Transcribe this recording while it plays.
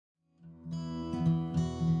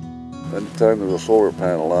Anytime there's a solar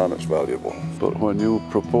panel on, it's valuable. But when you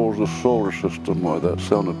propose a solar system, why, that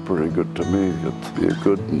sounded pretty good to me. It'd be a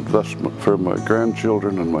good investment for my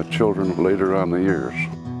grandchildren and my children later on in the years.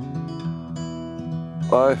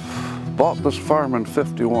 I bought this farm in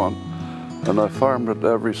 '51, and I farmed it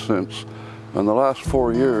ever since. In the last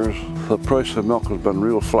 4 years, the price of milk has been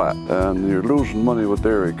real flat, and you're losing money with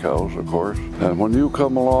dairy cows, of course. And when you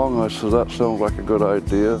come along, I said, that sounds like a good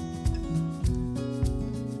idea.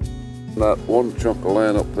 That one chunk of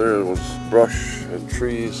land up there was brush and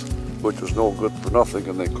trees, which was no good for nothing,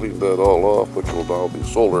 and they cleaned that all off, which will now be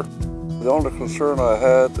solar. The only concern I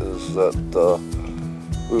had is that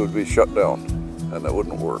we would be shut down, and it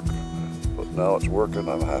wouldn't work. But now it's working,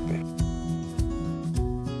 I'm happy.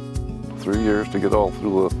 3 years to get all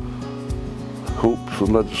through the hoops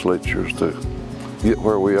and legislatures to get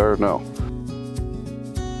where we are now.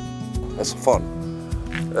 That's fun.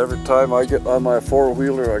 Every time I get on my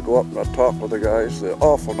four-wheeler, I go up and I talk with the guys. They're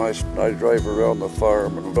awful nice. I drive around the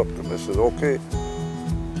farm and look, and they said, okay,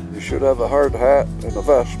 you should have a hard hat and a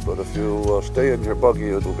vest, but if you stay in your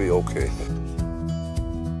buggy, it'll be okay.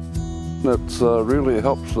 It really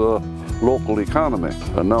helps the local economy.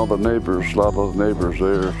 And now the neighbors, a lot of the neighbors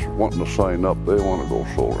there wanting to sign up, they want to go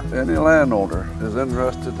solar. Any landowner is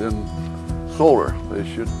interested in solar, they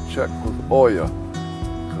should check with Oya,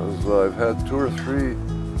 because I've had 2 or 3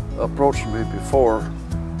 approach me before,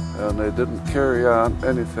 and they didn't carry on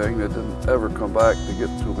anything. They didn't ever come back to get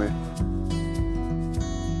to me.